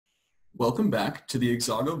Welcome back to the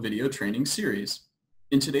Exago video training series.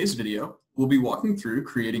 In today's video, we'll be walking through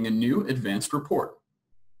creating a new advanced report.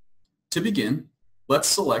 To begin, let's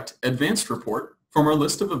select Advanced Report from our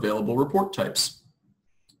list of available report types.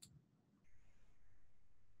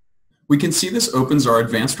 We can see this opens our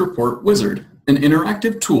Advanced Report wizard, an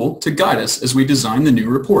interactive tool to guide us as we design the new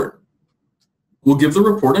report. We'll give the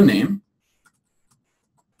report a name,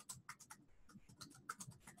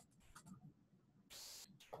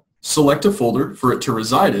 select a folder for it to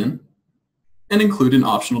reside in, and include an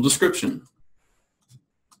optional description.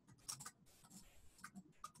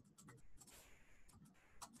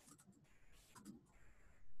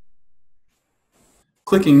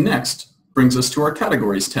 Clicking Next brings us to our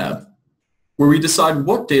Categories tab, where we decide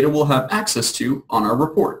what data we'll have access to on our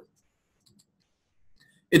report.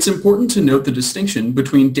 It's important to note the distinction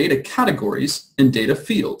between data categories and data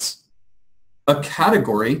fields. A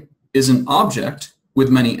category is an object with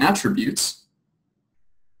many attributes,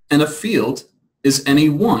 and a field is any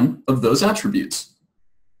one of those attributes.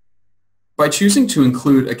 By choosing to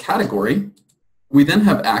include a category, we then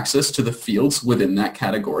have access to the fields within that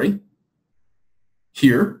category.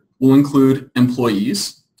 Here, we'll include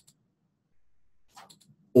employees,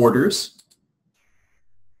 orders,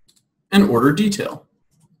 and order detail.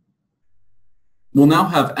 We'll now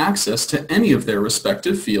have access to any of their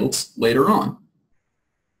respective fields later on.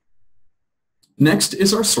 Next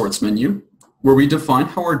is our Sorts menu, where we define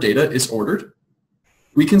how our data is ordered.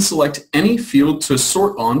 We can select any field to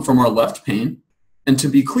sort on from our left pane, and to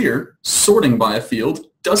be clear, sorting by a field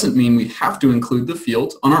doesn't mean we have to include the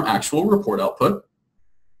field on our actual report output.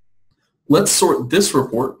 Let's sort this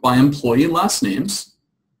report by employee last names,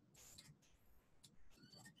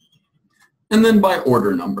 and then by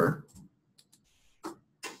order number.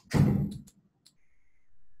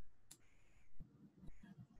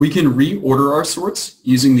 We can reorder our sorts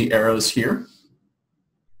using the arrows here,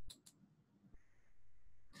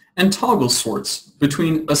 and toggle sorts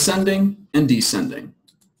between ascending and descending.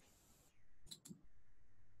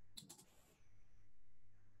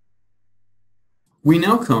 We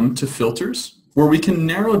now come to Filters, where we can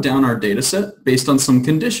narrow down our dataset based on some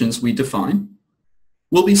conditions we define.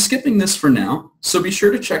 We'll be skipping this for now, so be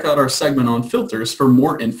sure to check out our segment on filters for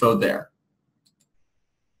more info there.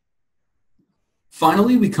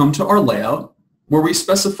 Finally, we come to our layout, where we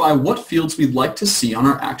specify what fields we'd like to see on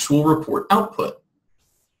our actual report output.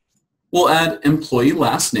 We'll add employee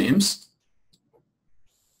last names,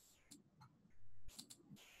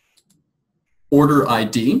 order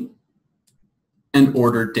ID, and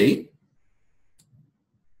order date,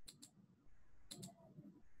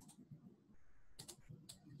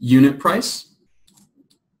 unit price,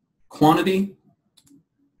 quantity,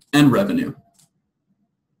 and revenue.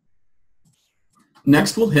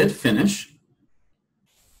 Next, we'll hit Finish,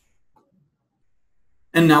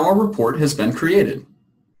 and now our report has been created.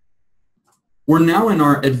 We're now in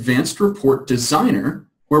our Advanced Report Designer,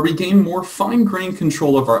 where we gain more fine-grained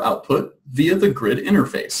control of our output via the grid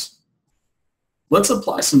interface. Let's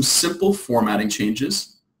apply some simple formatting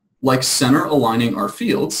changes, like center aligning our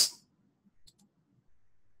fields,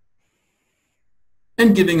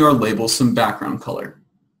 and giving our labels some background color.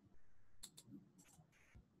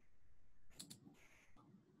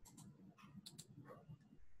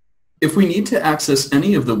 If we need to access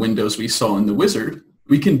any of the windows we saw in the wizard,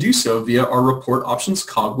 we can do so via our Report Options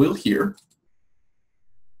cogwheel here.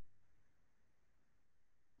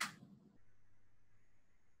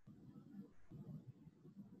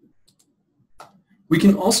 We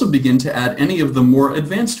can also begin to add any of the more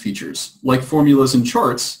advanced features, like formulas and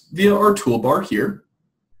charts, via our toolbar here.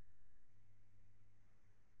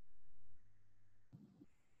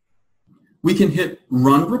 We can hit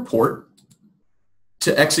Run Report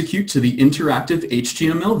to execute to the interactive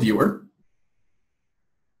HTML viewer,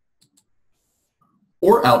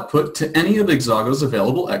 or output to any of Exago's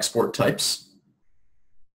available export types.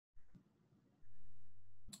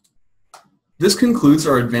 This concludes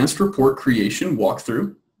our advanced report creation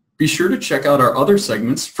walkthrough. Be sure to check out our other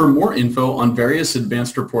segments for more info on various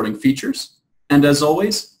advanced reporting features. And as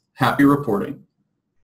always, happy reporting.